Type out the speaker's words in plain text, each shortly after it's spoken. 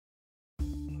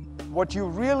what you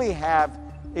really have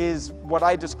is what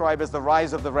I describe as the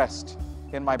rise of the rest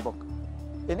in my book.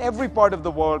 In every part of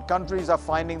the world, countries are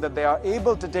finding that they are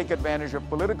able to take advantage of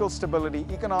political stability,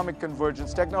 economic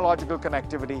convergence, technological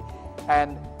connectivity,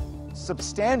 and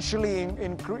substantially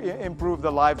improve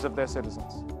the lives of their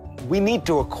citizens. We need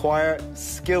to acquire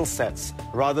skill sets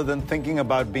rather than thinking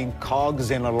about being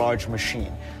cogs in a large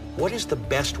machine. What is the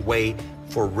best way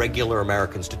for regular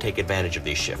Americans to take advantage of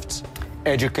these shifts?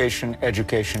 Education,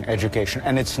 education, education.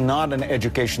 And it's not an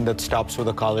education that stops with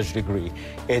a college degree.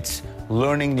 It's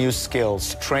learning new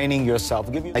skills, training yourself.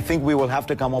 I think we will have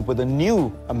to come up with a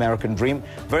new American dream,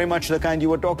 very much the kind you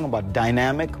were talking about,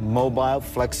 dynamic, mobile,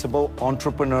 flexible,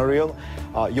 entrepreneurial.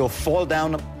 You'll fall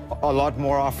down a lot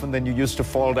more often than you used to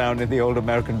fall down in the old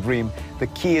American dream. The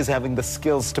key is having the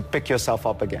skills to pick yourself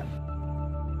up again.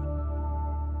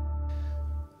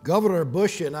 Governor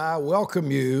Bush and I welcome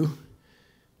you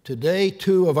to day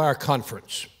 2 of our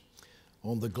conference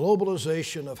on the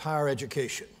globalization of higher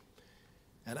education.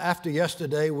 And after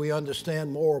yesterday, we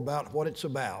understand more about what it's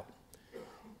about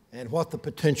and what the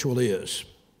potential is.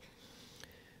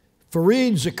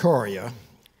 Fareed Zakaria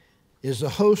is the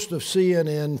host of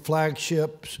CNN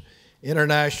flagship's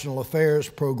international affairs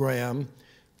program,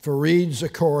 Fareed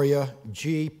Zakaria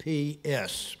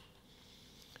GPS.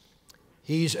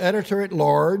 He's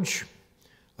editor-at-large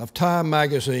of Time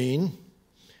magazine,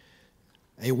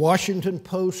 a Washington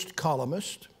Post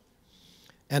columnist,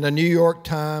 and a New York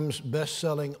Times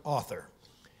best-selling author.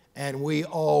 And we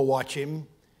all watch him,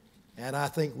 and I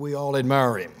think we all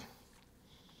admire him.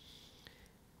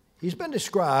 He's been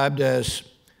described as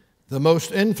the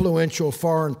most influential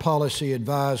foreign policy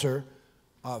advisor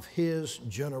of his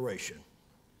generation.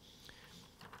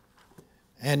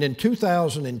 And in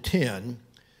 2010,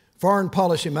 Foreign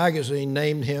Policy magazine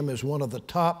named him as one of the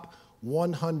top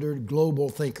 100 global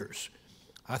thinkers.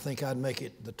 I think I'd make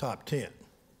it the top 10.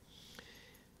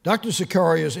 Dr.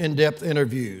 Zakaria's in-depth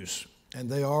interviews, and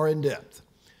they are in-depth,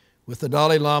 with the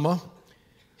Dalai Lama,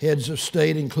 heads of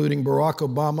state including Barack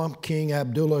Obama, King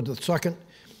Abdullah II,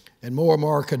 and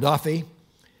Muammar Gaddafi,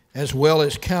 as well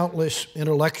as countless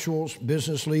intellectuals,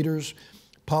 business leaders,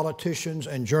 politicians,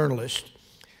 and journalists,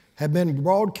 have been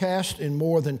broadcast in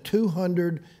more than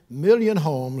 200 million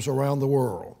homes around the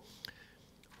world.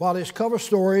 While his cover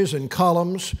stories and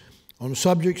columns on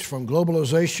subjects from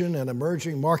globalization and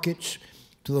emerging markets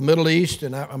to the Middle East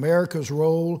and America's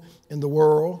role in the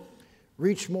world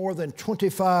reach more than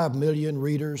 25 million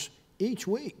readers each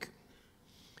week.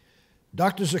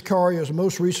 Dr. Zakaria's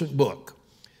most recent book,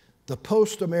 The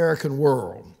Post-American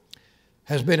World,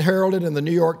 has been heralded in the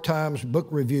New York Times Book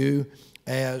Review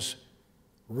as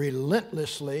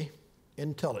relentlessly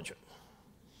intelligent.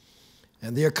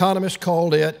 And The Economist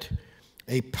called it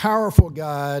a powerful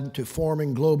guide to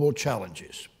forming global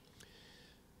challenges.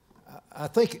 I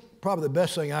think probably the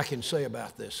best thing I can say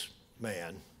about this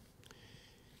man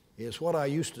is what I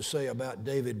used to say about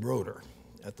David Broder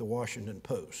at the Washington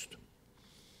Post.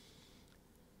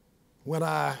 When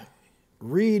I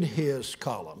read his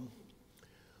column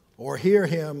or hear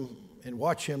him and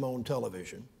watch him on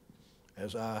television,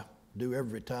 as I do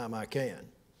every time I can,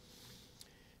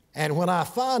 and when I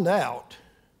find out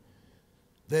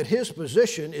that his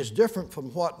position is different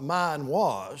from what mine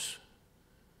was,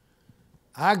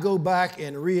 I go back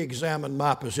and re-examine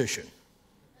my position.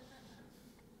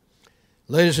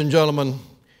 Ladies and gentlemen,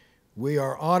 we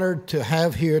are honored to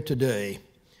have here today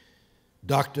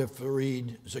Dr.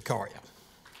 Fareed Zakaria.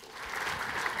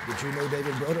 Did you know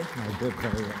David Broder? I did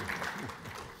very well.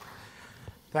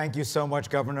 Thank you so much,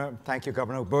 Governor. Thank you,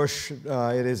 Governor Bush.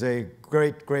 It is a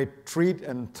great, great treat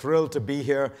and thrill to be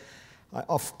here.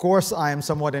 Of course, I am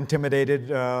somewhat intimidated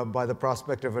by the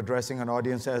prospect of addressing an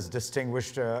audience as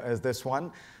distinguished as this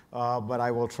one, but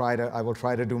I will try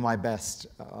to do my best.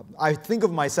 I think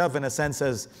of myself, in a sense,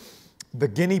 as the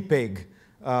guinea pig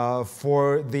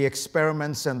for the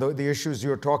experiments and the issues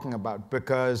you're talking about,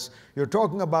 because you're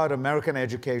talking about American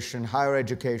education, higher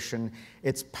education,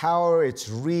 its power, its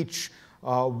reach,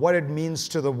 what it means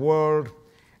to the world.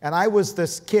 And I was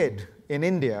this kid in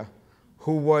India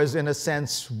who was, in a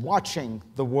sense, watching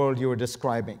the world you were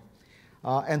describing.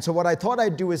 And so what I thought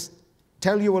I'd do is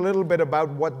tell you a little bit about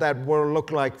what that world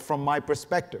looked like from my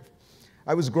perspective.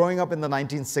 I was growing up in the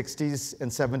 1960s and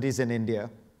 70s in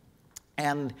India,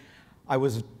 and I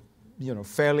was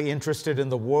fairly interested in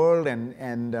the world and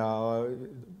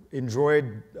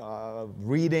enjoyed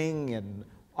reading and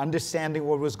understanding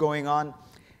what was going on.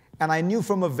 And I knew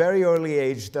from a very early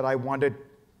age that I wanted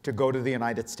to go to the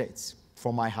United States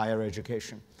for my higher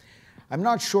education. I'm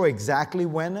not sure exactly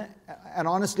when, and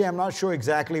honestly, I'm not sure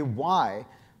exactly why,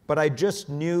 but I just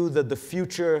knew that the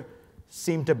future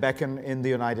seemed to beckon in the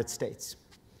United States.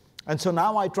 And so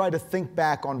now I try to think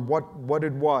back on what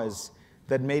it was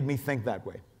that made me think that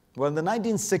way. Well, in the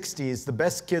 1960s, the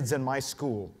best kids in my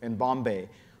school in Bombay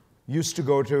used to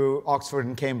go to Oxford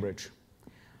and Cambridge.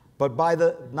 But by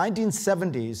the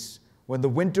 1970s, when the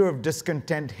winter of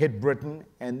discontent hit Britain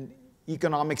and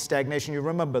economic stagnation, you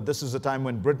remember this is the time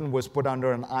when Britain was put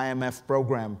under an IMF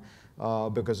program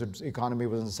because its economy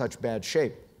was in such bad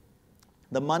shape.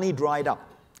 The money dried up.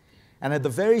 And at the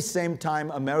very same time,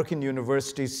 American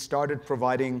universities started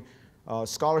providing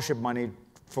scholarship money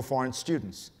for foreign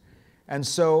students. And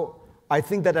so I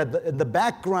think that in the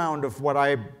background of what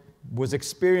I was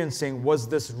experiencing was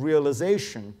this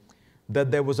realization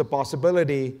that there was a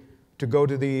possibility to go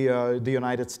to the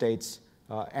United States,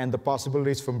 and the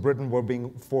possibilities from Britain were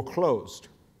being foreclosed.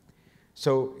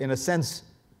 So in a sense,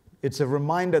 it's a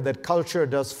reminder that culture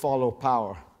does follow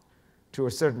power to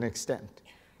a certain extent.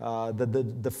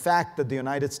 The fact that the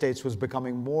United States was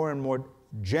becoming more and more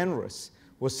generous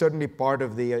was certainly part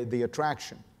of the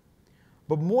attraction.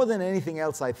 But more than anything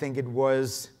else, I think it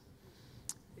was,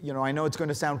 I know it's going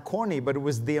to sound corny, but it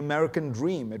was the American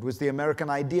dream. It was the American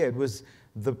idea. It was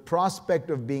the prospect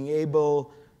of being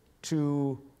able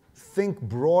to think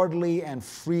broadly and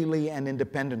freely and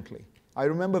independently. I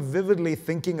remember vividly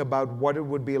thinking about what it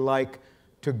would be like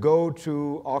to go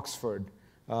to Oxford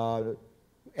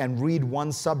and read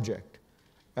one subject,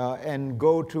 and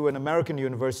go to an American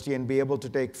university and be able to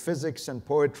take physics and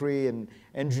poetry and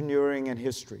engineering and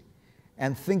history,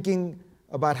 and thinking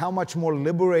about how much more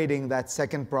liberating that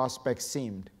second prospect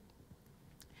seemed.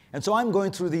 And so I'm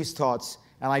going through these thoughts,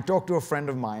 and I talked to a friend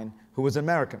of mine who was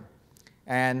American.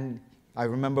 And I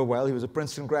remember well, he was a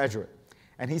Princeton graduate.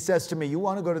 And he says to me, "You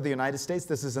want to go to the United States?"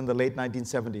 This is in the late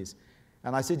 1970s.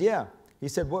 And I said, "Yeah." He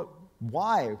said, "Well,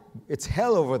 why? It's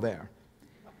hell over there."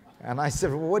 And I said,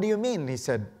 "Well, what do you mean?" He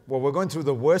said, "Well, we're going through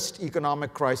the worst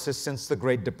economic crisis since the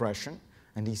Great Depression."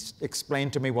 And he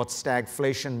explained to me what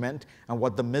stagflation meant and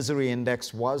what the misery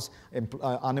index was,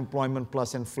 unemployment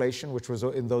plus inflation, which was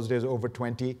in those days over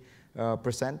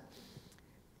 20%.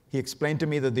 He explained to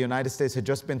me that the United States had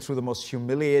just been through the most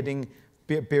humiliating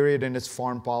period in its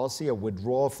foreign policy, a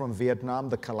withdrawal from Vietnam,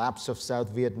 the collapse of South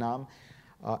Vietnam.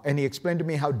 And he explained to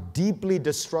me how deeply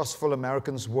distrustful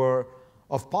Americans were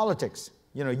of politics.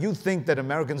 You think that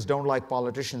Americans don't like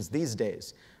politicians these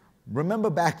days. Remember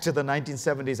back to the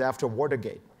 1970s after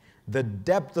Watergate, the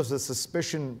depth of the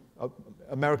suspicion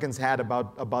Americans had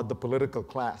about the political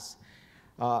class.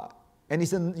 And he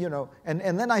said,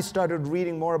 and then I started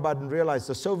reading more about it and realized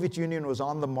the Soviet Union was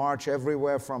on the march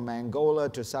everywhere from Angola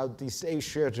to Southeast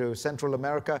Asia to Central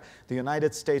America. The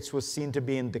United States was seen to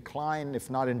be in decline, if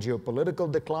not in geopolitical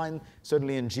decline,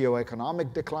 certainly in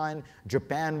geoeconomic decline.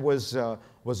 Japan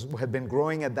had been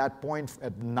growing at that point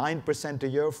at 9% a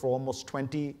year for almost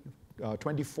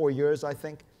 24 years, I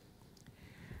think.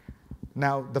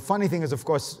 Now, the funny thing is, of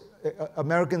course,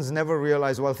 Americans never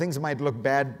realize, well, things might look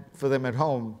bad for them at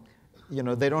home.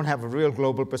 They don't have a real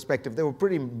global perspective. They were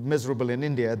pretty miserable in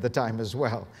India at the time as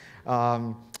well.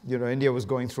 India was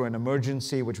going through an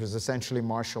emergency, which was essentially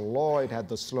martial law. It had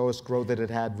the slowest growth that it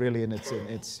had really in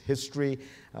its history.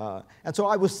 And so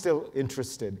I was still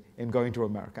interested in going to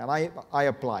America, and I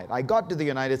applied. I got to the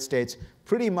United States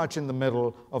pretty much in the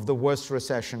middle of the worst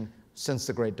recession since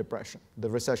the Great Depression, the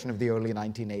recession of the early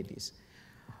 1980s.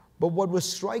 But what was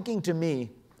striking to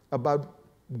me about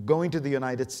going to the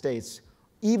United States,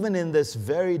 even in this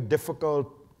very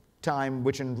difficult time,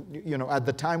 which at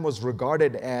the time was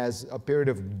regarded as a period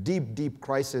of deep, deep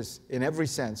crisis in every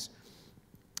sense,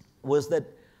 was that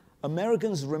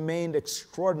Americans remained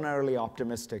extraordinarily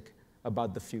optimistic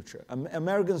about the future.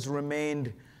 Americans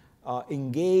remained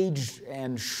engaged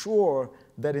and sure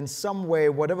that in some way,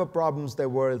 whatever problems there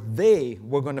were, they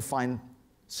were going to find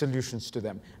solutions to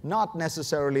them. Not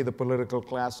necessarily the political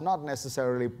class, not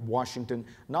necessarily Washington,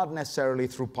 not necessarily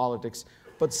through politics,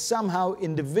 but somehow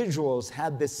individuals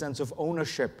had this sense of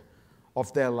ownership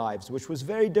of their lives, which was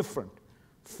very different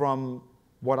from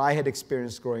what I had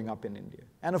experienced growing up in India.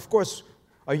 And of course,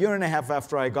 a year and a half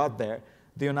after I got there,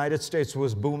 the United States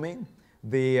was booming.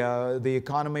 The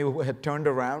economy had turned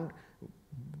around.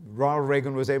 Ronald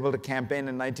Reagan was able to campaign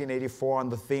in 1984 on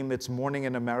the theme, "It's morning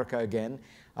in America again."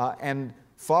 And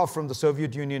far from the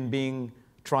Soviet Union being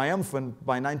triumphant,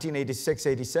 by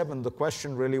 1986-87, the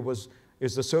question really was,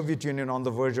 is the Soviet Union on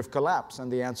the verge of collapse?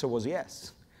 And the answer was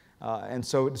yes. And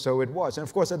so it was. And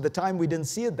of course, at the time, we didn't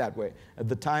see it that way. At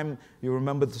the time, you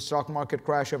remember the stock market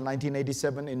crash of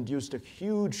 1987 induced a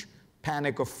huge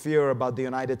panic of fear about the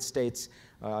United States.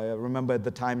 I remember at the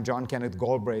time, John Kenneth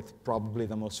Galbraith, probably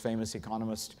the most famous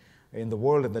economist in the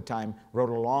world at the time, wrote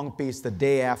a long piece the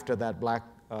day after that black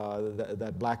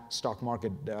stock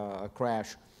market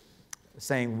crash,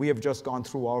 saying, we have just gone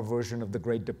through our version of the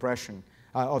Great Depression,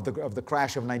 of the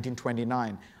crash of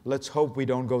 1929. Let's hope we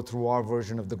don't go through our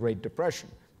version of the Great Depression.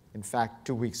 In fact,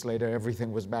 2 weeks later,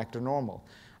 everything was back to normal.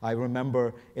 I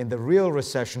remember in the real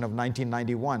recession of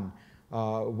 1991,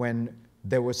 when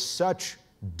there was such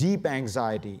deep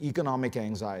anxiety, economic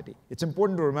anxiety. It's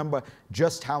important to remember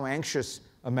just how anxious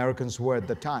Americans were at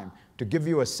the time. To give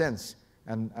you a sense,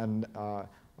 and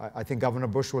I think Governor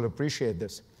Bush will appreciate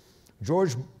this,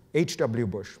 George H.W.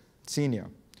 Bush, Sr.,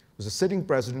 was a sitting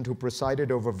president who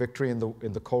presided over victory in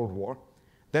the Cold War,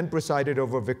 then presided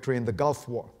over victory in the Gulf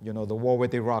War, you know, the war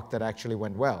with Iraq that actually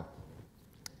went well.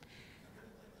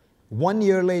 1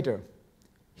 year later,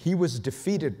 he was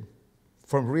defeated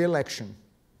from re-election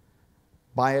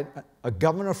by a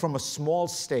governor from a small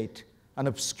state, an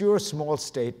obscure small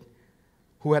state,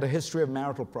 who had a history of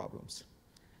marital problems.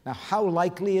 Now, how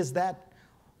likely is that?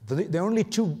 There are only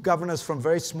two governors from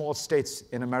very small states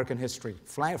in American history,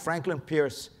 Franklin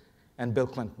Pierce and Bill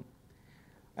Clinton.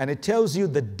 And it tells you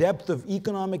the depth of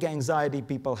economic anxiety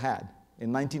people had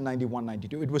in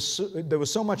 1991-92. There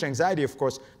was so much anxiety, of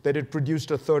course, that it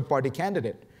produced a third-party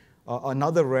candidate,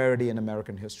 another rarity in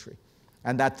American history.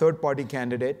 And that third-party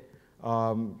candidate,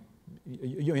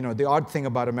 you know, the odd thing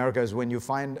about America is when you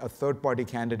find a third-party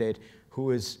candidate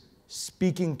who is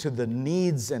speaking to the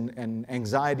needs and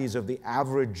anxieties of the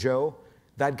average Joe,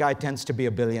 that guy tends to be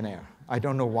a billionaire. I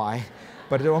don't know why,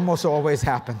 but it almost always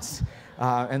happens.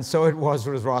 And so it was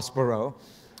with Ross Perot.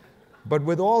 But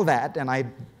with all that,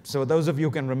 so those of you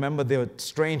who can remember the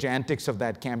strange antics of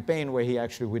that campaign where he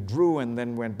actually withdrew and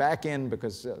then went back in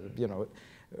because, you know,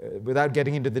 without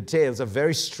getting into the details, a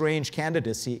very strange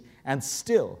candidacy, and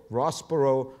still Ross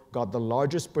Perot got the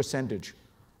largest percentage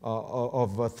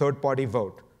of a third-party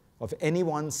vote of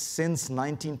anyone since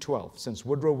 1912, since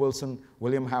Woodrow Wilson,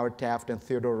 William Howard Taft, and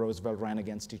Theodore Roosevelt ran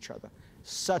against each other.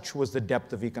 Such was the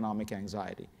depth of economic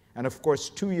anxiety. And of course,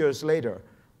 2 years later,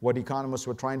 what economists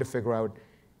were trying to figure out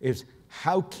is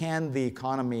how can the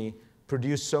economy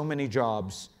produce so many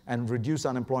jobs and reduce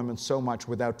unemployment so much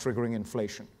without triggering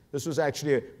inflation? This was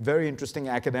actually a very interesting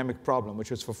academic problem, which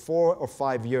was for 4 or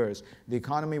 5 years, the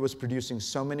economy was producing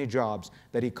so many jobs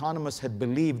that economists had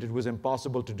believed it was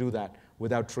impossible to do that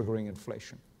without triggering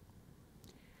inflation.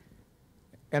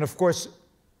 And of course,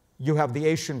 you have the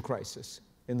Asian crisis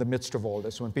in the midst of all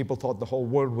this, when people thought the whole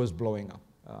world was blowing up.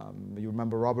 You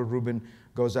remember Robert Rubin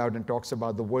goes out and talks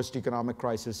about the worst economic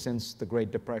crisis since the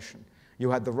Great Depression. You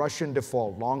had the Russian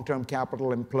default, long-term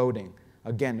capital imploding.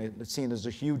 Again, it's seen as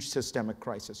a huge systemic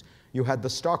crisis. You had the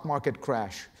stock market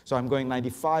crash. So I'm going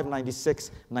 95,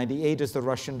 96, 98 is the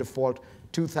Russian default,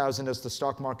 2000 is the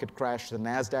stock market crash, the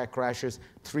NASDAQ crashes,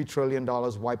 $3 trillion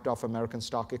wiped off American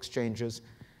stock exchanges,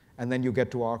 and then you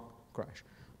get to our crash.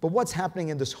 But what's happening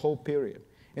in this whole period?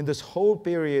 In this whole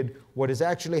period, what is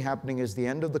actually happening is the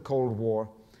end of the Cold War,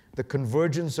 the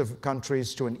convergence of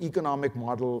countries to an economic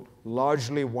model,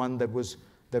 largely one that was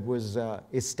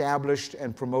established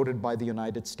and promoted by the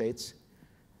United States,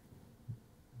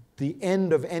 the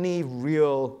end of any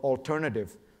real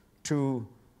alternative to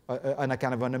a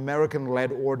kind of an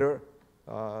American-led order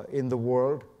in the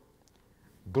world,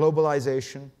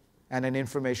 globalization, and an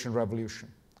information revolution,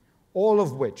 all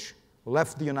of which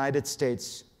left the United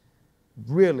States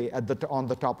really on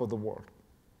the top of the world.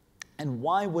 And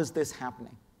why was this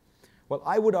happening? Well,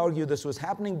 I would argue this was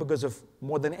happening because of,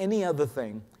 more than any other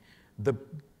thing, the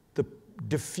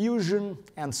diffusion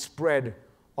and spread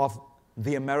of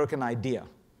the American idea.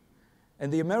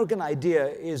 And the American idea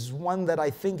is one that I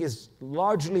think is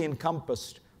largely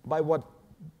encompassed by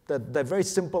that very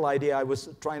simple idea I was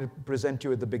trying to present to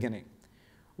you at the beginning,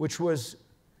 which was,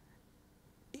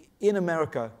 in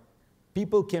America,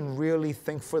 people can really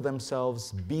think for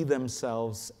themselves, be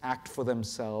themselves, act for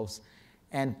themselves,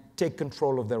 and take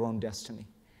control of their own destiny.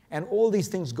 And all these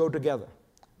things go together.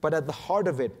 But at the heart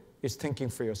of it is thinking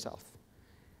for yourself.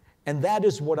 And that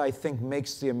is what I think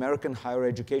makes the American higher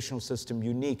educational system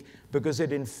unique, because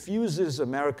it infuses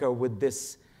America with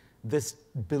this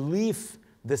belief,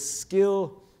 this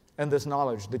skill, and this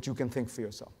knowledge that you can think for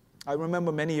yourself. I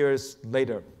remember many years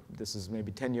later, this is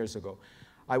maybe 10 years ago,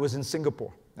 I was in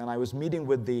Singapore, and I was meeting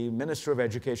with the Minister of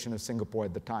Education of Singapore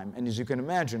at the time. And as you can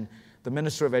imagine, the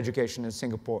Minister of Education in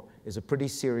Singapore is a pretty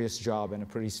serious job and a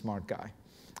pretty smart guy.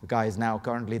 The guy is now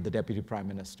currently the Deputy Prime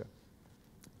Minister.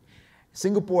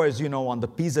 Singapore, as you know, on the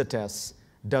PISA tests,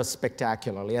 does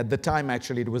spectacularly. At the time,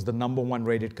 actually, it was the #1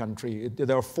 rated country.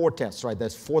 There are 4 tests, right?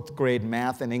 There's 4th grade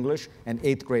math and English and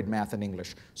 8th grade math and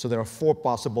English. So there are 4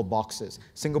 possible boxes.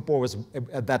 Singapore was,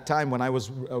 at that time when I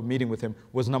was meeting with him,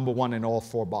 was #1 in all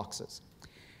 4 boxes.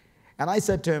 And I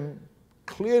said to him,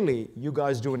 clearly, you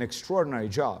guys do an extraordinary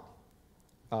job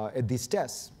at these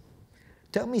tests.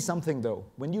 Tell me something, though.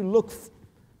 When you look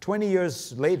 20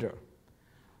 years later,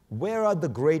 where are the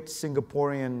great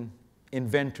Singaporean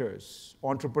inventors,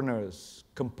 entrepreneurs,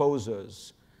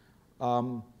 composers?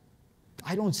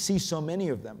 I don't see so many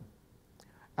of them.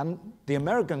 And the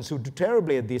Americans who do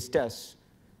terribly at these tests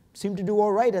seem to do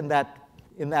all right in that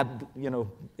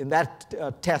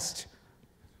test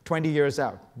 20 years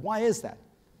out. Why is that?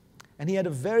 And he had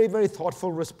a very, very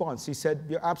thoughtful response. He said,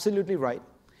 you're absolutely right.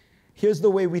 Here's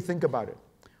the way we think about it.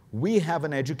 We have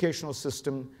an educational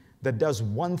system that does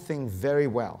one thing very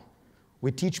well.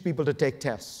 We teach people to take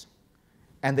tests,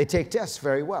 and they take tests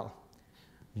very well.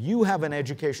 You have an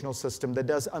educational system that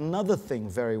does another thing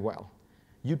very well.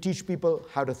 You teach people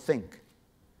how to think.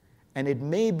 And it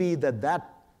may be that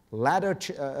that latter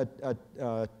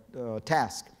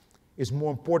task is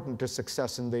more important to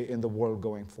success in the world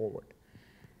going forward.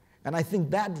 And I think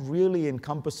that really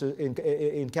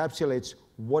encapsulates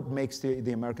what makes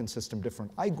the American system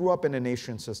different. I grew up in a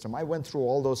nation system. I went through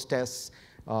all those tests.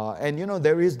 And you know,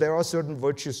 there are certain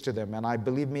virtues to them. And I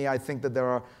think that there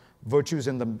are virtues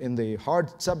in the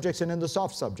hard subjects and in the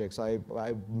soft subjects. I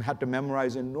had to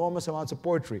memorize enormous amounts of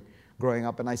poetry growing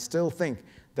up. And I still think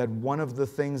that one of the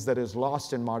things that is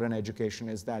lost in modern education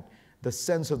is that the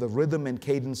sense of the rhythm and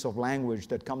cadence of language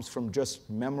that comes from just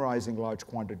memorizing large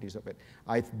quantities of it.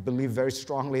 I believe very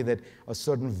strongly that a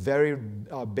certain very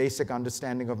basic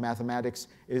understanding of mathematics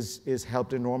is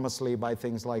helped enormously by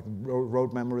things like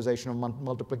rote memorization of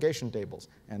multiplication tables.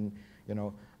 And you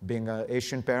know, being an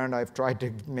Asian parent, I've tried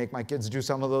to make my kids do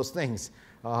some of those things,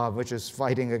 which is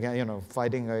fighting a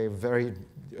very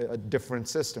different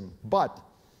system. But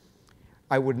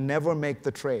I would never make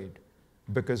the trade,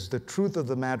 because the truth of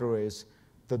the matter is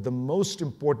that the most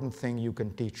important thing you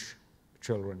can teach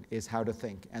children is how to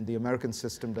think. And the American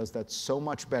system does that so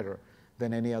much better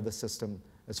than any other system,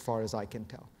 as far as I can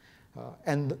tell.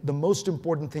 And the most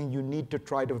important thing you need to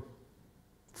try to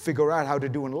figure out how to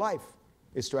do in life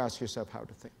is to ask yourself how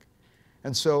to think.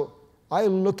 And so I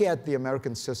look at the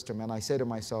American system and I say to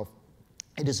myself,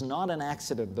 it is not an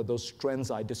accident that those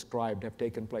trends I described have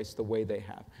taken place the way they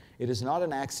have. It is not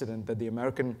an accident that the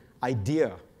American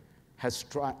idea has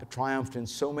triumphed in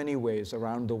so many ways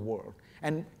around the world.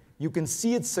 And you can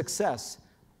see its success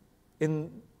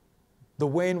in the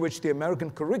way in which the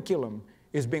American curriculum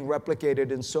is being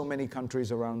replicated in so many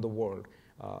countries around the world.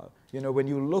 When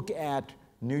you look at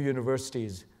new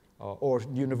universities or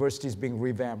universities being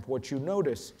revamped, what you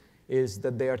notice is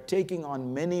that they are taking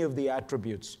on many of the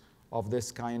attributes of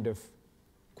this kind of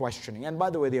questioning. And by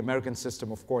the way, the American system,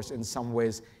 of course, in some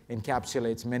ways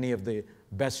encapsulates many of the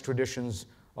best traditions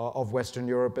of Western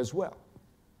Europe as well.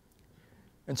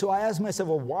 And so I asked myself,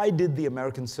 well, why did the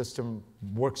American system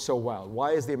work so well?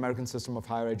 Why is the American system of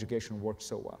higher education work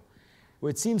so well? Well,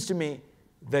 it seems to me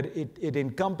that it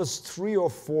encompassed 3 or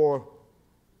 4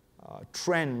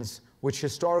 trends which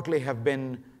historically have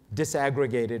been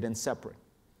disaggregated and separate.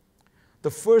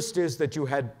 The first is that you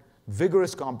had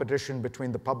vigorous competition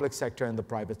between the public sector and the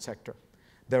private sector.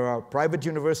 There are private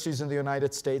universities in the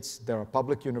United States, there are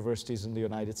public universities in the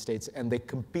United States, and they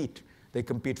compete. They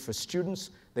compete for students,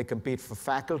 they compete for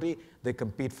faculty, they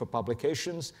compete for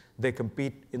publications, they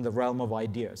compete in the realm of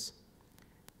ideas.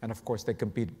 And of course, they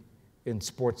compete in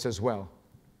sports as well.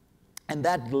 And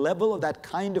that level of that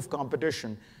kind of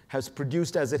competition has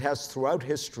produced, as it has throughout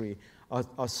history,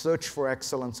 a search for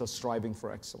excellence, a striving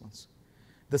for excellence.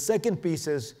 The second piece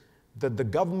is that the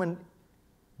government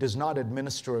does not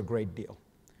administer a great deal.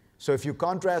 So if you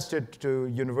contrast it to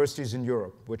universities in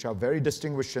Europe, which are very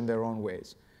distinguished in their own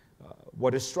ways,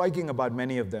 what is striking about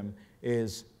many of them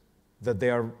is that they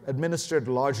are administered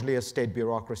largely as state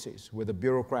bureaucracies, with a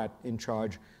bureaucrat in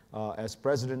charge as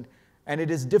president. And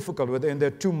it is difficult, and there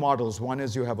are 2 models. One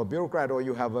is you have a bureaucrat or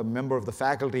you have a member of the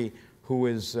faculty who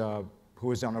is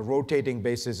on a rotating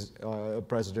basis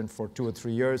president for 2 or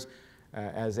 3 years.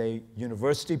 As a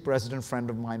university president friend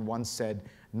of mine once said,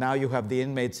 now you have the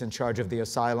inmates in charge of the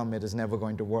asylum, it is never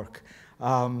going to work.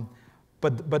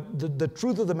 But the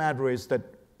truth of the matter is that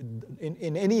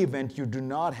in any event, you do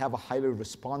not have a highly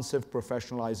responsive,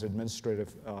 professionalized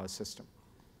administrative system.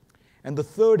 And the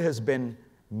third has been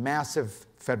massive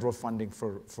federal funding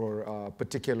for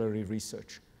particularly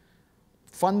research.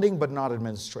 Funding, but not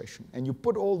administration. And you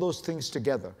put all those things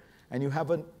together, and you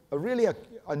have really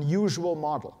unusual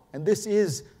model. And this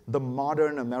is the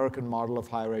modern American model of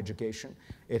higher education.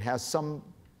 It has some,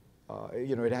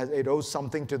 it owes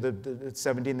something to the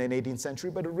 17th and 18th century,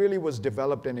 but it really was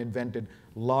developed and invented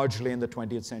largely in the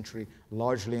 20th century,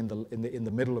 largely in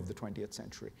the middle of the 20th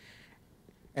century.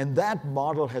 And that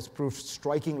model has proved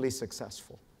strikingly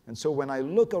successful. And so when I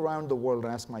look around the world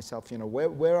and ask myself,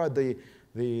 where are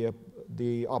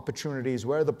the opportunities,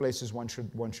 where are the places one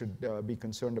should be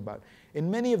concerned about? In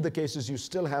many of the cases, you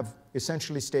still have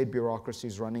essentially state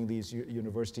bureaucracies running these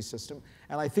university systems.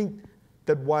 And I think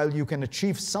that while you can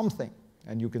achieve something,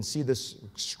 and you can see this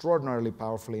extraordinarily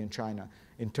powerfully in China,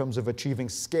 in terms of achieving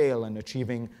scale and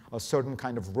achieving a certain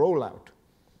kind of rollout,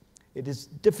 it is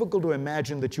difficult to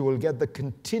imagine that you will get the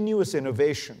continuous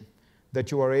innovation that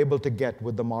you are able to get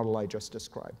with the model I just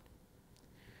described.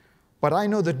 But I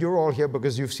know that you're all here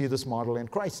because you see this model in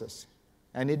crisis,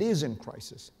 and it is in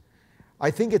crisis.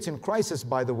 I think it's in crisis,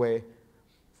 by the way,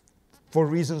 for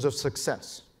reasons of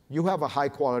success. You have a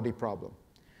high-quality problem.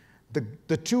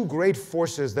 The two great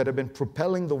forces that have been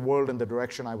propelling the world in the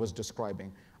direction I was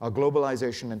describing are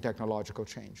globalization and technological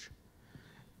change.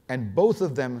 And both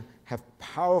of them have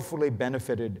powerfully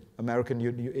benefited American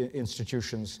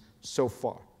institutions so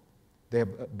far. They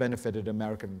have benefited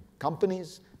American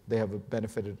companies, they have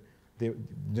benefited the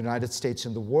United States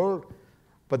and the world,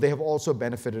 but they have also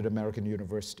benefited American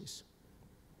universities.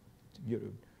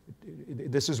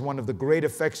 This is one of the great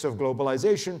effects of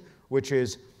globalization, which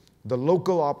is the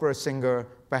local opera singer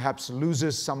perhaps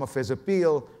loses some of his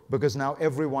appeal because now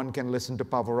everyone can listen to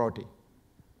Pavarotti,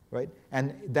 right?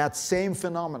 And that same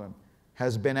phenomenon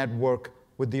has been at work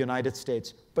with the United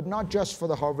States, but not just for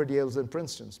the Harvard, Yales, and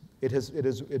Princetons. It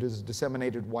is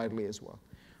disseminated widely as well.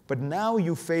 But now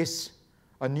you face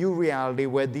a new reality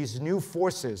where these new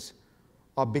forces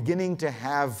are beginning to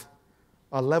have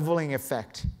a leveling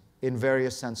effect in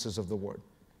various senses of the word.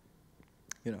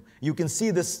 You can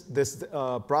see this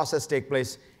process take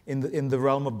place in the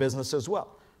realm of business as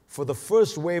well. For the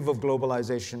first wave of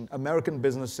globalization, American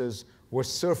businesses were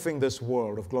surfing this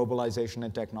world of globalization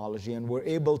and technology and were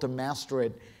able to master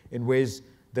it in ways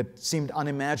that seemed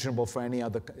unimaginable for any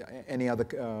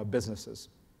other businesses,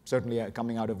 certainly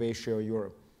coming out of Asia or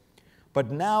Europe. But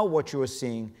now what you are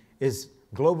seeing is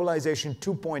globalization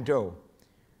 2.0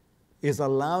 is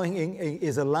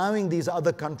allowing these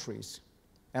other countries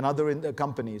and other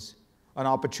companies an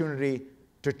opportunity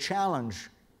to challenge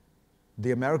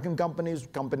the American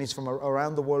companies from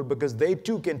around the world, because they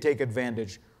too can take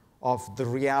advantage of the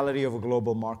reality of a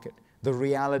global market, the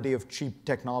reality of cheap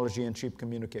technology and cheap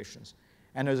communications.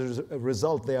 And as a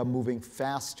result, they are moving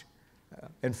fast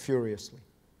and furiously.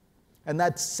 And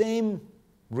that same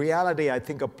reality, I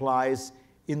think, applies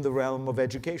in the realm of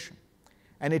education.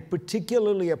 And it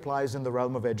particularly applies in the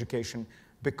realm of education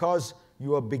because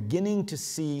you are beginning to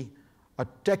see a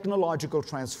technological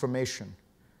transformation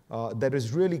that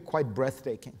is really quite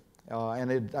breathtaking.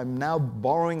 I'm now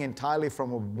borrowing entirely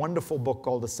from a wonderful book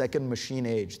called The Second Machine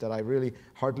Age that I really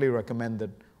heartily recommend that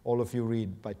all of you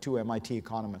read, by two MIT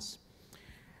economists.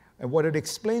 And what it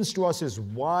explains to us is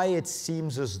why it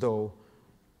seems as though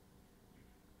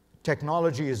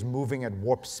technology is moving at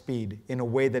warp speed in a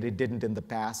way that it didn't in the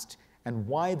past, and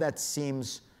why that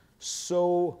seems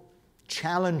so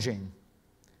challenging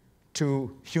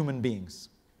to human beings.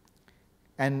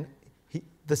 And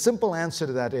the simple answer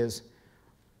to that is,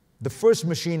 the first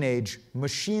machine age,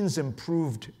 machines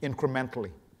improved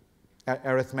incrementally,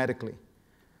 arithmetically.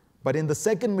 But in the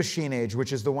second machine age,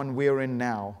 which is the one we're in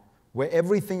now, where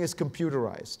everything is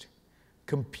computerized,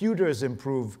 computers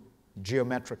improve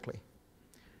geometrically.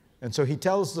 And so he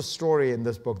tells the story in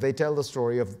this book, they tell the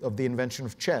story of the invention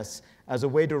of chess as a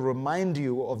way to remind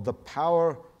you of the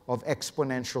power of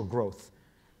exponential growth,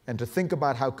 and to think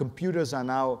about how computers are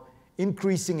now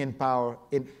increasing in power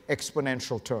in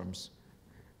exponential terms.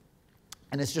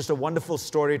 And it's just a wonderful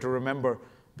story to remember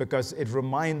because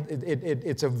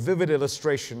it's a vivid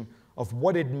illustration of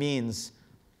what it means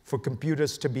for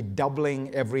computers to be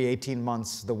doubling every 18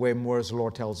 months the way Moore's law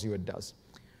tells you it does.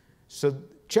 So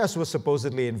chess was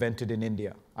supposedly invented in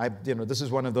India. This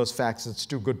is one of those facts that's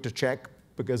too good to check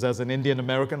because as an Indian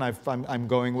American, I'm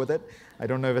going with it. I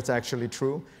don't know if it's actually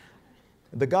true.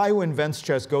 The guy who invents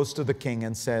chess goes to the king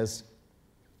and says,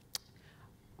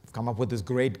 I've come up with this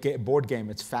great board game.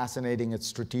 It's fascinating, it's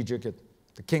strategic.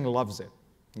 The king loves it.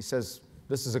 He says,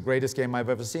 this is the greatest game I've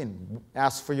ever seen.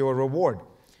 Ask for your reward.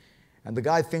 And the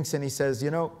guy thinks and he says,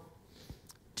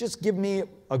 just give me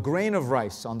a grain of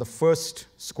rice on the first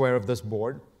square of this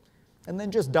board, and then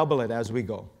just double it as we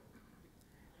go.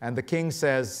 And the king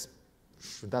says,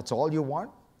 that's all you want?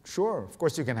 Sure, of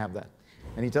course you can have that.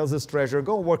 And he tells his treasurer,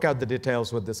 go work out the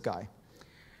details with this guy.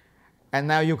 And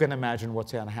now you can imagine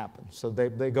what's going to happen. So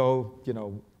they go,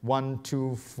 1,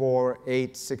 2, 4,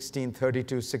 8, 16,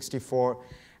 32, 64.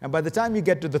 And by the time you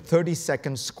get to the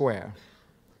 32nd square,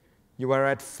 you are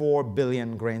at 4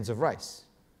 billion grains of rice.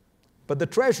 But the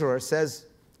treasurer says,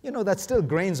 that's still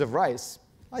grains of rice.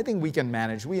 I think we can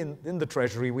manage. We in the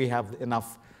treasury, we have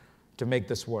enough to make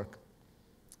this work.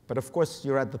 But of course,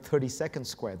 you're at the 32nd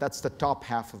square. That's the top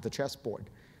half of the chessboard.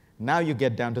 Now you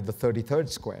get down to the 33rd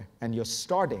square, and you're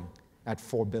starting at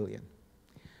 4 billion.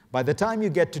 By the time you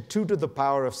get to 2 to the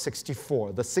power of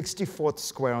 64, the 64th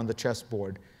square on the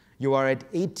chessboard, you are at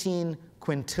 18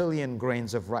 quintillion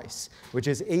grains of rice, which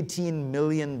is 18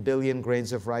 million billion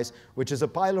grains of rice, which is a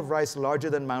pile of rice larger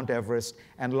than Mount Everest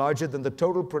and larger than the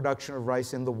total production of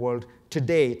rice in the world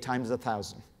today times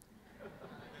 1,000.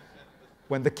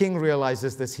 When the king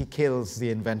realizes this, he kills the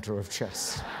inventor of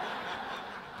chess.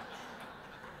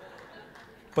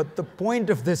 But the point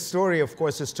of this story, of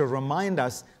course, is to remind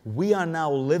us we are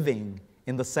now living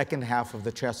in the second half of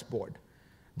the chessboard.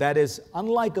 That is,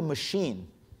 unlike a machine,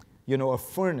 a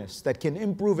furnace that can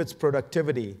improve its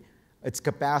productivity, its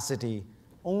capacity,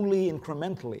 only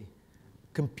incrementally,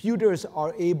 computers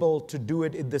are able to do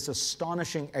it at this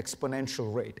astonishing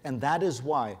exponential rate. And that is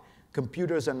why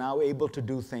computers are now able to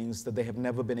do things that they have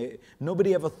never been,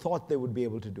 nobody ever thought they would be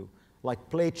able to do, like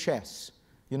play chess.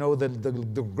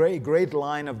 The great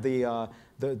line of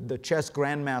the chess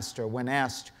grandmaster when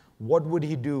asked, what would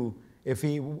he do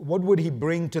what would he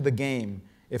bring to the game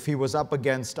if he was up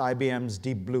against IBM's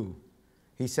Deep Blue?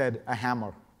 He said, a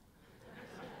hammer.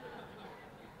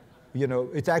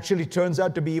 It actually turns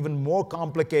out to be even more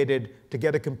complicated to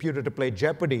get a computer to play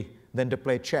Jeopardy than to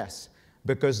play chess,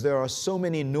 because there are so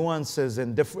many nuances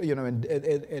and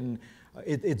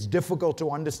it's difficult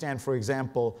to understand, for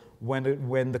example,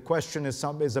 when the question is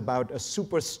about a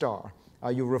superstar.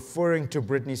 Are you referring to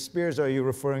Britney Spears, or are you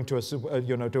referring to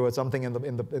something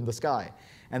in the sky?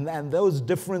 And those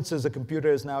differences a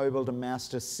computer is now able to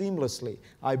master seamlessly.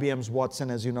 IBM's Watson,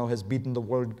 as you know, has beaten the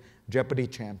world Jeopardy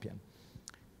champion.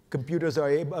 Computers are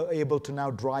able to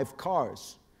now drive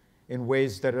cars in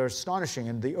ways that are astonishing,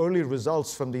 and the early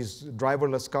results from these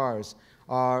driverless cars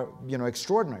are,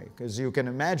 extraordinary. Because you can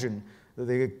imagine,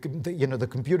 the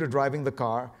computer driving the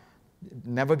car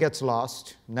never gets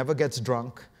lost, never gets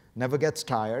drunk, never gets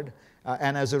tired,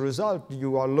 and as a result,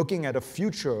 you are looking at a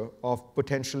future of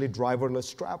potentially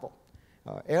driverless travel.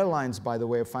 Airlines, by the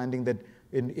way, are finding that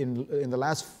in the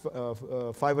last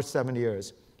 5 or 7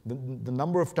 years, the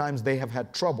number of times they have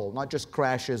had trouble, not just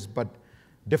crashes, but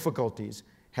difficulties,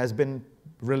 has been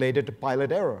related to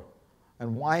pilot error.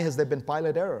 And why has there been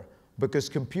pilot error? Because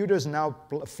computers now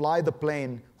fly the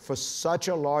plane for such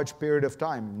a large period of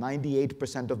time,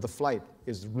 98% of the flight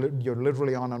is you're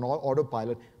literally on an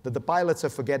autopilot, that the pilots are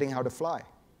forgetting how to fly.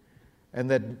 And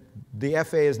that the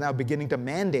FAA is now beginning to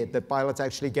mandate that pilots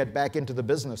actually get back into the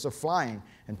business of flying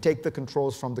and take the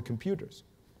controls from the computers.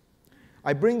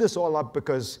 I bring this all up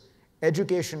because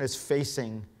education is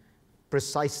facing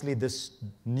precisely this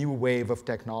new wave of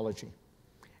technology.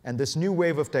 And this new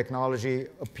wave of technology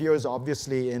appears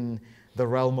obviously in the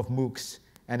realm of MOOCs,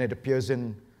 and it appears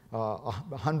in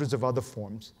hundreds of other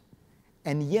forms.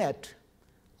 And yet,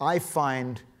 I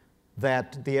find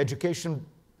that the education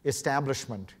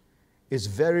establishment is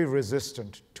very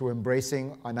resistant to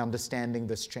embracing and understanding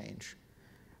this change.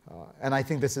 And I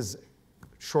think this is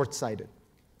short-sighted.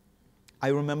 I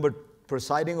remember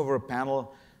presiding over a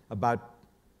panel about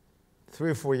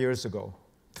 3 or 4 years ago,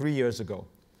 3 years ago,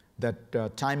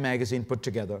 that Time magazine put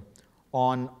together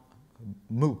on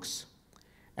MOOCs.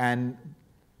 And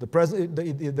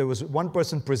there was one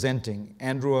person presenting,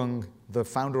 Andrew Ng, the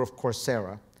founder of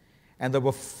Coursera, and there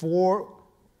were 4,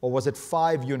 or was it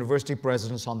 5 university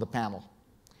presidents on the panel.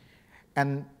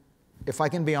 And if I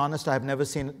can be honest, I have never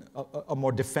seen a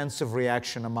more defensive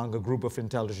reaction among a group of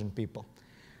intelligent people.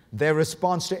 Their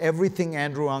response to everything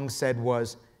Andrew Ng said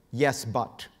was, yes,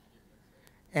 but.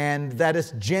 And that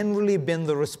has generally been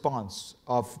the response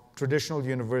of traditional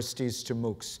universities to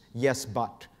MOOCs. Yes,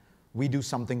 but. We do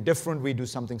something different, we do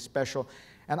something special.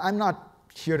 And I'm not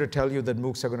here to tell you that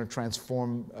MOOCs are going to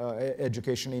transform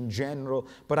education in general,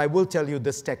 but I will tell you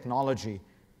this technology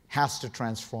has to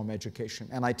transform education.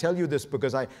 And I tell you this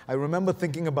because I remember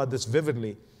thinking about this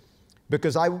vividly,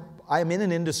 because I'm in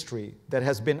an industry that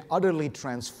has been utterly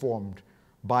transformed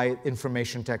by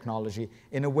information technology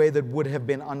in a way that would have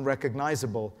been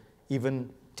unrecognizable even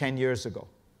 10 years ago.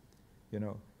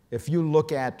 If you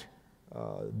look at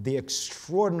the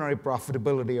extraordinary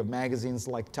profitability of magazines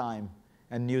like Time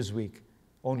and Newsweek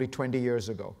only 20 years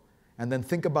ago, And then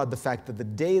think about the fact that the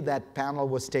day that panel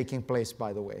was taking place,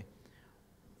 by the way,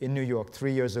 in New York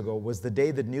 3 years ago, was the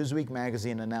day that Newsweek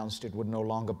magazine announced it would no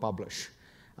longer publish.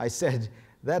 I said,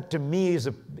 that to me is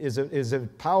a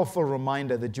powerful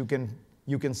reminder that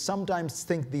you can sometimes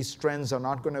think these trends are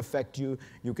not going to affect you.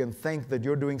 You can think that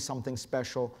you're doing something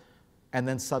special, and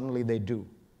then suddenly they do.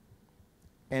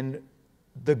 And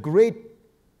the great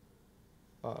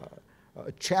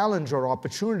challenge or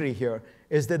opportunity here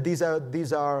is that these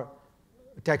are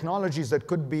technologies that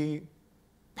could be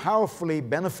powerfully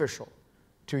beneficial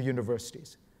to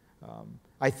universities.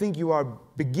 I think you are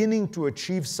beginning to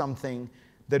achieve something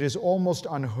that is almost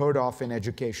unheard of in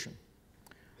education,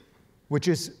 which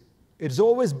is, it's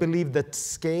always believed that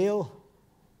scale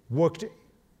worked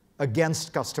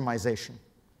against customization.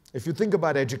 If you think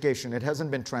about education, it hasn't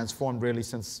been transformed really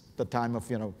since the time of,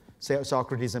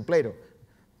 Socrates and Plato.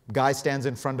 Guy stands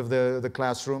in front of the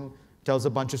classroom, tells a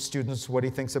bunch of students what he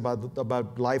thinks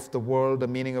about life, the world, the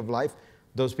meaning of life.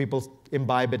 Those people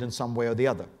imbibe it in some way or the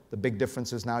other. The big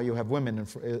difference is now you have women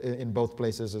in both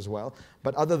places as well.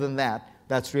 But other than that,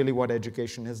 that's really what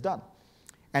education has done.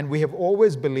 And we have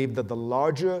always believed that the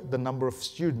larger the number of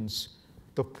students,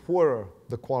 the poorer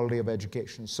the quality of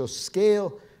education. So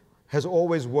scale has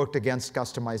always worked against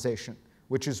customization,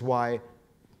 which is why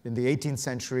in the 18th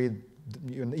century,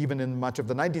 even in much of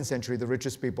the 19th century, the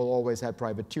richest people always had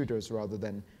private tutors rather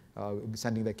than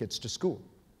sending their kids to school.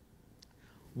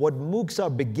 What MOOCs are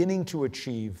beginning to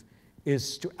achieve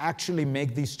is to actually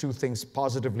make these two things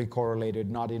positively correlated,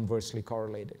 not inversely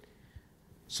correlated.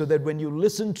 So that when you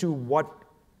listen to what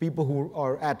people who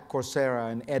are at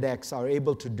Coursera and edX are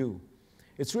able to do,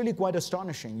 it's really quite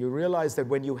astonishing. You realize that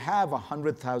when you have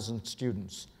 100,000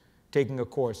 students taking a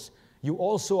course, you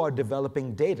also are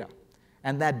developing data.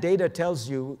 And that data tells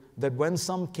you that when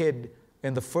some kid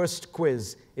in the first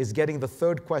quiz is getting the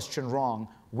third question wrong,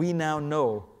 we now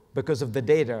know, because of the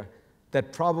data,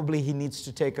 that probably he needs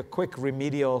to take a quick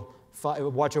remedial,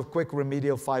 watch a quick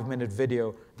remedial 5-minute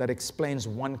video that explains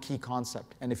one key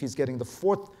concept. And if he's getting the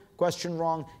fourth question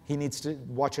wrong, he needs to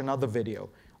watch another video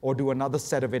or do another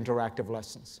set of interactive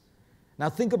lessons. Now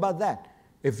think about that.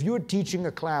 If you're teaching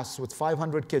a class with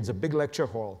 500 kids, a big lecture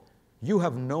hall, you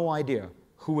have no idea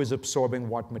who is absorbing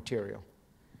what material.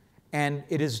 And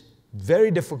it is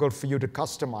very difficult for you to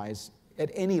customize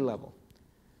at any level.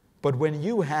 But when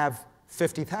you have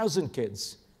 50,000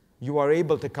 kids, you are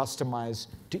able to customize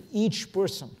to each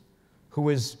person who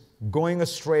is going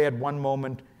astray at one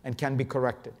moment and can be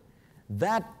corrected.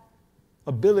 That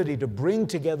ability to bring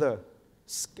together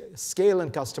scale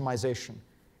and customization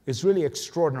is really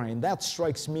extraordinary, and that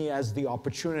strikes me as the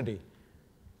opportunity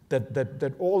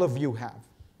that all of you have.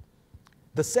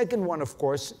 The second one, of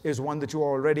course, is one that you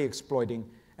are already exploiting,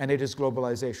 and it is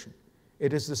globalization.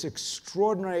 It is this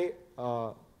extraordinary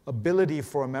ability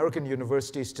for American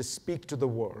universities to speak to the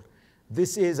world.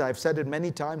 This is, I've said it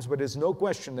many times, but there's no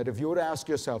question that if you were to ask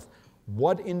yourself,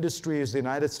 what industry is the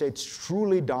United States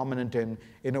truly dominant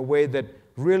in a way that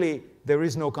really there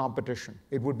is no competition,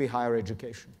 it would be higher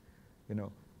education.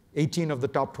 18 of the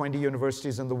top 20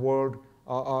 universities in the world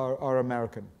are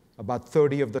American. About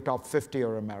 30 of the top 50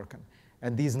 are American.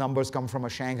 And these numbers come from a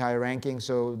Shanghai ranking,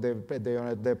 so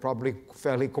they're probably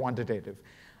fairly quantitative.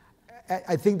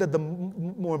 I think that the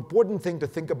more important thing to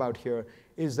think about here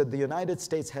is that the United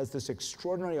States has this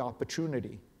extraordinary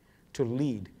opportunity to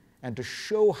lead and to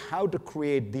show how to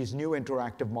create these new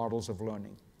interactive models of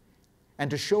learning and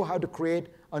to show how to create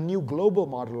a new global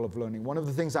model of learning. One of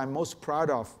the things I'm most proud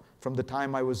of from the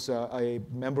time I was a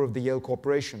member of the Yale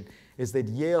Corporation is that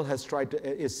Yale has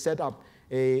set up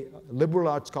a liberal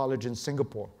arts college in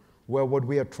Singapore, where what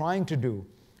we are trying to do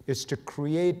is to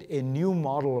create a new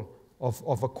model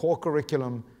of a core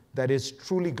curriculum that is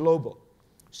truly global,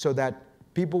 so that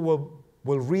people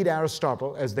will read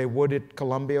Aristotle as they would at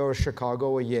Columbia or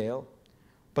Chicago or Yale,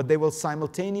 but they will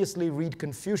simultaneously read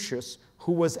Confucius,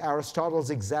 who was Aristotle's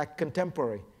exact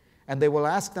contemporary. And they will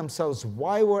ask themselves,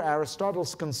 why were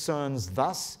Aristotle's concerns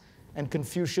thus and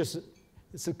Confucius'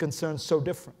 concerns so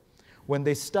different? When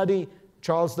they study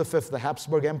Charles V, the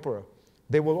Habsburg Emperor,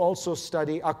 they will also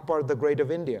study Akbar the Great of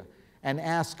India and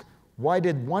ask, why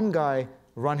did one guy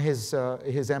run his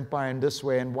empire in this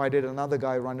way and why did another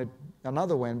guy run it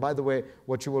another way? And by the way,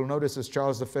 what you will notice is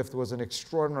Charles V was an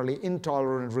extraordinarily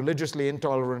intolerant, religiously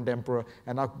intolerant emperor,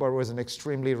 and Akbar was an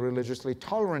extremely religiously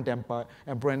tolerant emperor,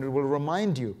 and it will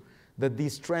remind you that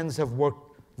these trends have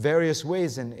worked various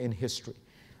ways in history.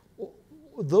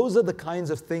 Those are the kinds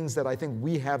of things that I think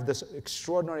we have this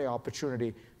extraordinary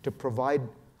opportunity to provide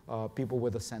people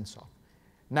with a sense of.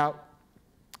 Now,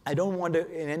 I don't want to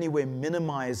in any way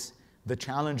minimize the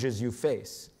challenges you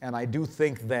face, and I do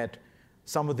think that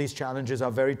some of these challenges are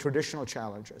very traditional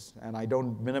challenges, and I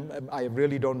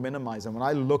really don't minimize them. When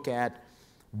I look at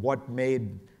what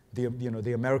made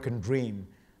the American dream,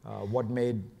 what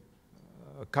made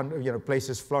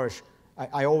places flourish,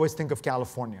 I always think of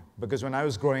California, because when I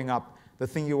was growing up, the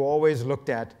thing you always looked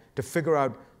at to figure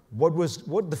out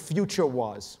what the future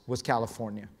was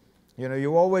California.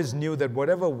 You always knew that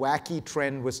whatever wacky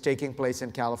trend was taking place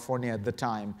in California at the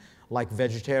time, like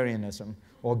vegetarianism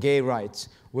or gay rights,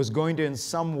 was going to in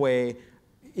some way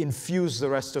infuse the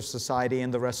rest of society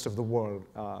and the rest of the world.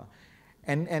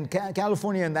 And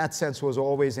California in that sense was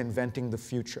always inventing the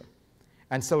future.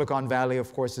 And Silicon Valley,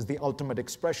 of course, is the ultimate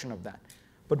expression of that.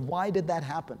 But why did that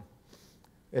happen?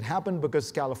 It happened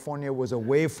because California was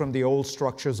away from the old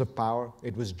structures of power.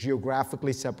 It was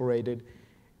geographically separated.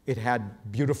 It had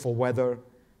beautiful weather.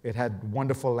 It had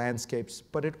wonderful landscapes.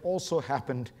 But it also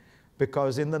happened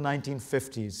because in the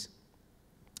 1950s,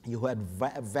 you had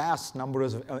vast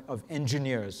numbers of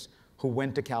engineers who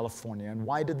went to California. And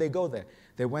why did they go there?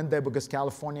 They went there because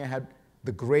California had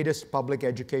the greatest public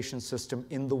education system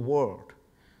in the world.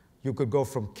 You could go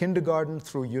from kindergarten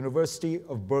through University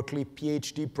of Berkeley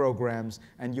PhD programs,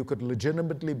 and you could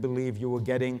legitimately believe you were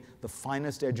getting the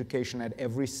finest education at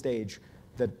every stage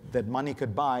that money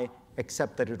could buy,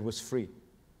 except that it was free.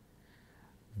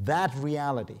 That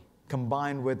reality,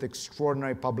 combined with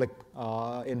extraordinary public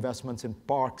investments in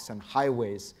parks and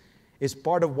highways, is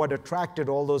part of what attracted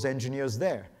all those engineers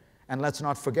there. And let's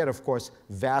not forget, of course,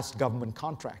 vast government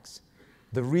contracts.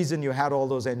 The reason you had all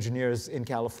those engineers in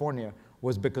California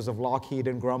was because of Lockheed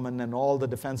and Grumman and all the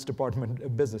Defense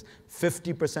Department business.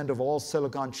 50% of all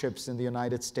silicon chips in the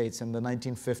United States in the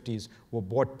 1950s were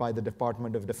bought by the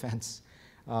Department of Defense.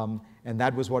 And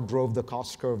that was what drove the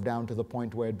cost curve down to the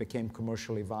point where it became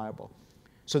commercially viable.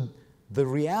 So the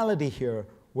reality here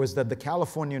was that the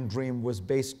Californian dream was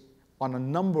based on a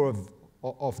number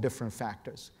of different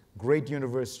factors. Great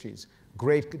universities,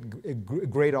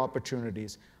 great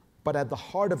opportunities, but at the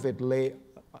heart of it lay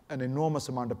an enormous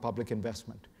amount of public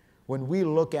investment. When we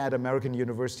look at American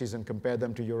universities and compare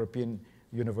them to European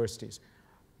universities,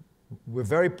 we're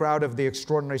very proud of the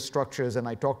extraordinary structures, and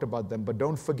I talked about them, but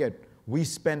don't forget, we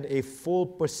spend a full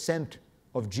 %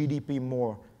 of GDP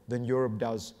more than Europe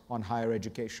does on higher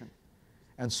education.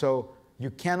 And so you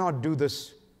cannot do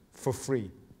this for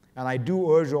free. And I do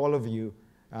urge all of you,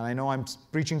 and I know I'm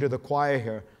preaching to the choir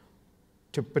here,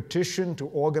 to petition, to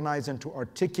organize, and to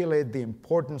articulate the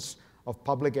importance of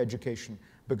public education,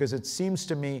 because it seems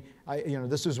to me,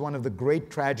 this is one of the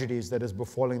great tragedies that is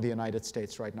befalling the United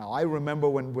States right now. I remember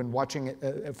when watching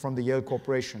it from the Yale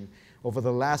Corporation over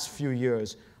the last few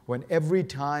years, when every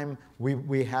time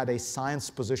we had a science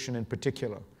position in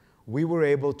particular, we were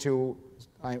able to,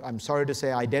 I'm sorry to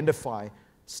say, identify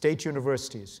state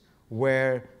universities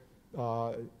where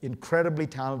incredibly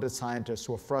talented scientists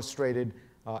were frustrated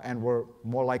and were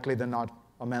more likely than not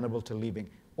amenable to leaving.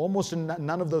 Almost in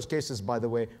none of those cases, by the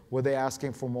way, were they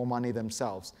asking for more money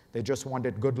themselves. They just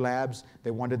wanted good labs. They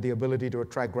wanted the ability to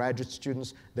attract graduate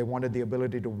students. They wanted the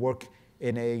ability to work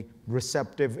in a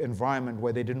receptive environment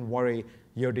where they didn't worry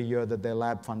year to year that their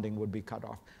lab funding would be cut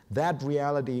off. That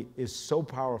reality is so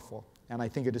powerful, and I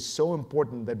think it is so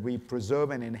important that we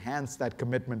preserve and enhance that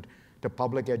commitment to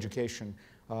public education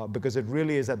because it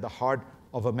really is at the heart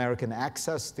of American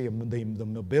access, the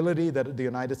mobility that the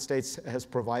United States has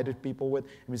provided people with.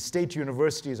 I mean, state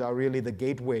universities are really the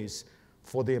gateways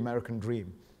for the American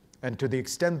dream. And to the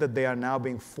extent that they are now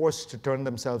being forced to turn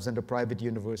themselves into private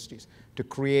universities, to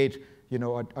create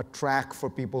a track for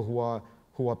people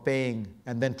who are paying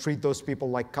and then treat those people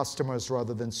like customers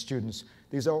rather than students.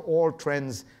 These are all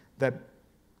trends that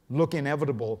look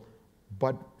inevitable,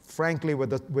 but frankly,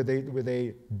 with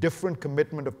a different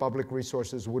commitment of public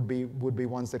resources would be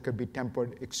ones that could be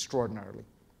tempered extraordinarily.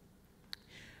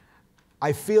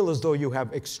 I feel as though you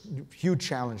have huge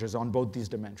challenges on both these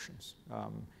dimensions.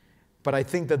 But I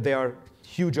think that they are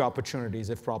huge opportunities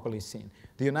if properly seen.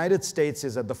 The United States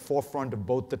is at the forefront of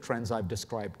both the trends I've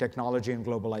described, technology and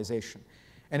globalization.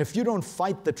 And if you don't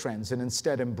fight the trends and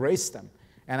instead embrace them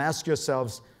and ask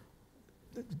yourselves,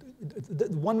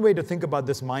 one way to think about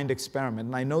this mind experiment,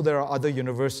 and I know there are other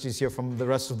universities here from the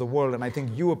rest of the world, and I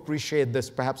think you appreciate this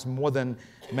perhaps more than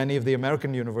many of the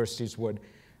American universities would.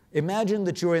 Imagine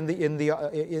that you're in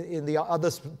the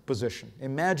other position.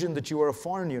 Imagine that you are a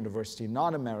foreign university,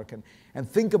 not American, and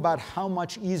think about how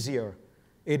much easier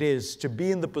it is to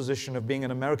be in the position of being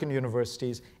an American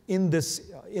university in this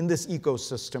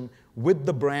ecosystem with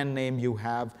the brand name you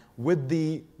have, with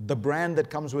the brand that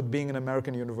comes with being an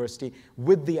American university,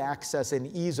 with the access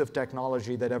and ease of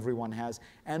technology that everyone has,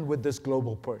 and with this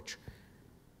global perch.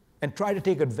 and try to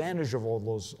take advantage of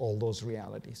all those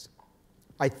realities.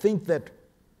 I think that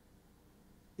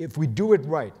if we do it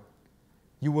right,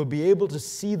 you will be able to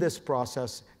see this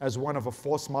process as one of a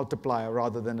force multiplier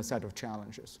rather than a set of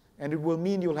challenges. And it will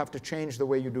mean you'll have to change the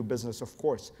way you do business, of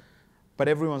course, but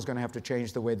everyone's going to have to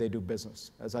change the way they do business.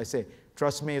 As I say,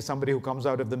 trust me, as somebody who comes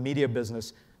out of the media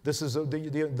business, this is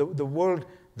the world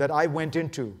that I went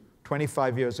into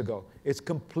 25 years ago. It's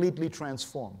completely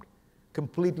transformed,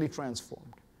 completely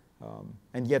transformed.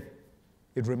 And yet,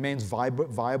 it remains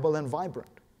viable and vibrant.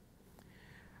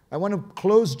 I want to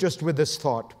close just with this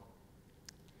thought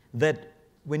that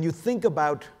when you think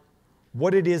about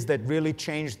what it is that really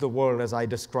changed the world as I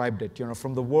described it,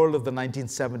 from the world of the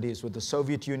 1970s with the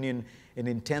Soviet Union in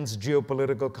intense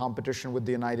geopolitical competition with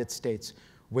the United States,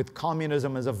 with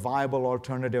communism as a viable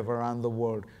alternative around the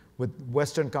world, with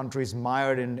Western countries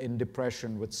mired in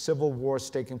depression, with civil wars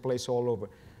taking place all over,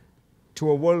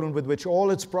 to a world with which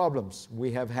all its problems,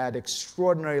 we have had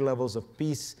extraordinary levels of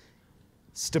peace,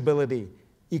 stability,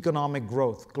 economic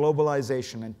growth,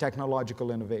 globalization, and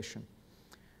technological innovation.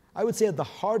 I would say at the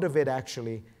heart of it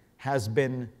actually has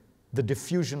been the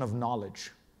diffusion of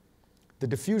knowledge. The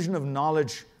diffusion of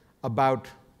knowledge about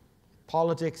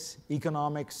politics,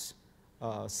 economics,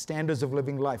 standards of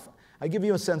living life. I give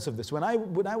you a sense of this. When I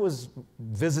was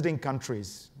visiting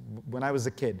countries, when I was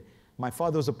a kid, my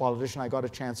father was a politician, I got a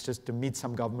chance just to meet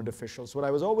some government officials. What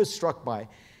I was always struck by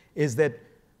is that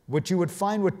what you would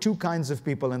find were two kinds of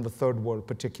people in the third world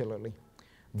particularly.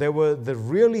 There were the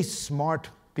really smart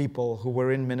people who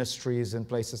were in ministries and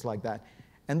places like that,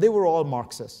 and they were all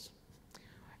Marxists.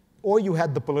 Or you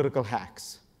had the political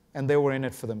hacks, and they were in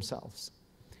it for themselves.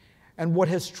 And what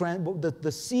has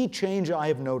the sea change I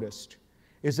have noticed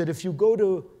is that if you go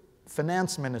to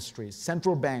finance ministries,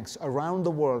 central banks around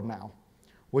the world now,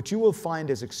 what you will find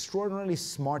is extraordinarily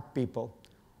smart people,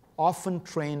 often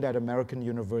trained at American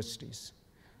universities.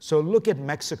 So look at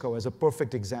Mexico as a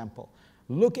perfect example.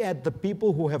 Look at the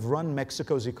people who have run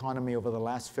Mexico's economy over the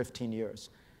last 15 years.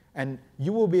 And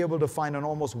you will be able to find an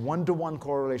almost one-to-one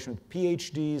correlation with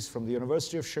PhDs from the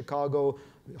University of Chicago,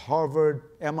 Harvard,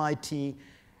 MIT.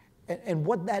 And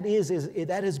what that is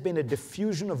that has been a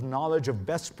diffusion of knowledge of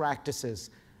best practices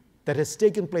that has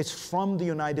taken place from the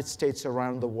United States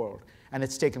around the world. And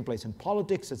it's taken place in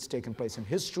politics, it's taken place in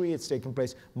history, it's taken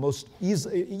place most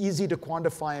easy to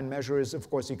quantify and measure is, of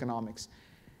course, economics.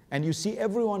 And you see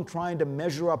everyone trying to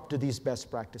measure up to these best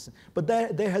practices. But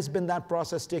there has been that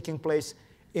process taking place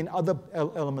in other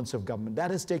elements of government.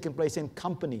 That has taken place in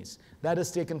companies. That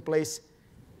has taken place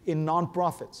in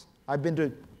nonprofits. I've been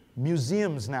to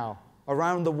museums now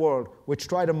around the world which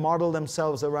try to model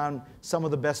themselves around some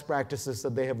of the best practices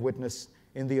that they have witnessed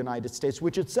in the United States,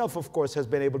 which itself, of course, has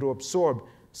been able to absorb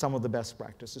some of the best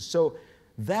practices. So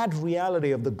that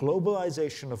reality of the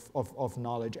globalization of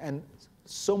knowledge, and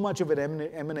so much of it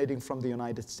emanating from the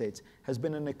United States, has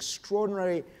been an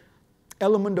extraordinary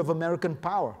element of American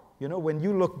power. When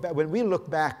we look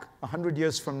back 100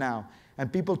 years from now,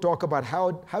 and people talk about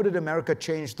how did America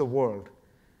change the world,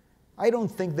 I don't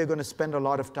think they're going to spend a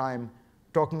lot of time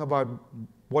talking about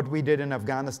what we did in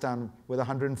Afghanistan with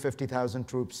 150,000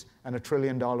 troops and $1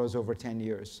 trillion over 10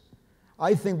 years.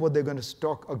 I think what they're going to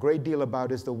talk a great deal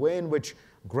about is the way in which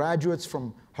graduates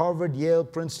from Harvard, Yale,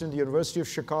 Princeton, the University of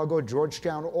Chicago,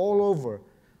 Georgetown, all over,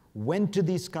 went to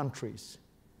these countries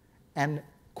and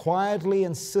quietly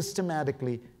and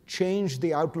systematically changed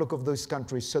the outlook of those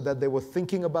countries so that they were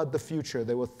thinking about the future,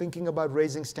 they were thinking about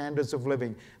raising standards of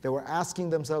living, they were asking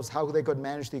themselves how they could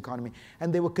manage the economy,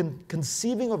 and they were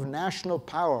conceiving of national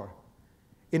power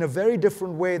in a very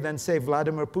different way than, say,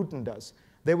 Vladimir Putin does.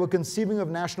 They were conceiving of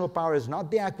national power as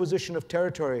not the acquisition of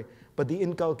territory, but the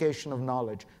inculcation of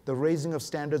knowledge, the raising of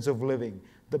standards of living,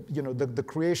 the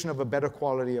creation of a better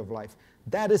quality of life.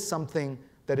 That is something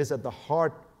that is at the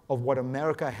heart of what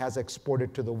America has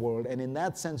exported to the world. And in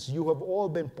that sense, you have all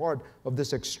been part of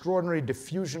this extraordinary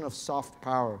diffusion of soft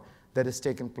power that has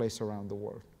taken place around the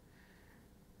world.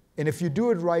 And if you do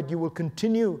it right, you will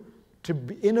continue to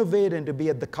innovate and to be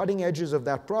at the cutting edges of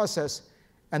that process.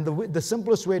 And the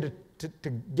simplest way to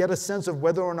get a sense of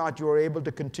whether or not you are able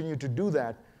to continue to do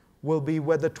that will be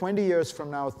whether 20 years from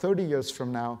now, 30 years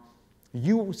from now,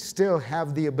 you still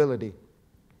have the ability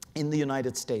in the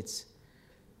United States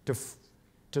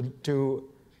to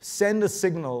send a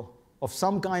signal of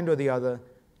some kind or the other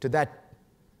to that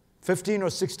 15 or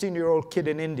 16-year-old kid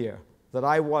in India that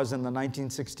I was in the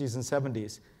 1960s and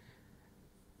 70s,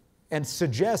 and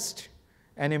suggest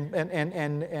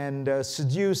and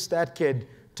seduce that kid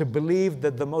to believe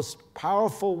that the most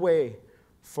powerful way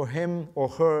for him or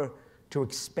her to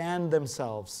expand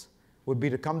themselves would be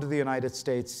to come to the United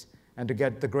States and to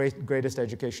get the greatest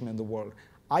education in the world.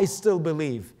 I still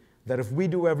believe that if we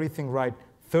do everything right,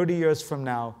 30 years from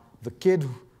now, the kid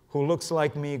who looks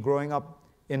like me growing up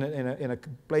in a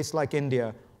place like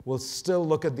India will still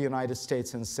look at the United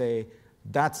States and say,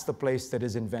 that's the place that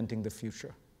is inventing the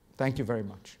future. Thank you very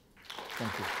much.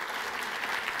 Thank you.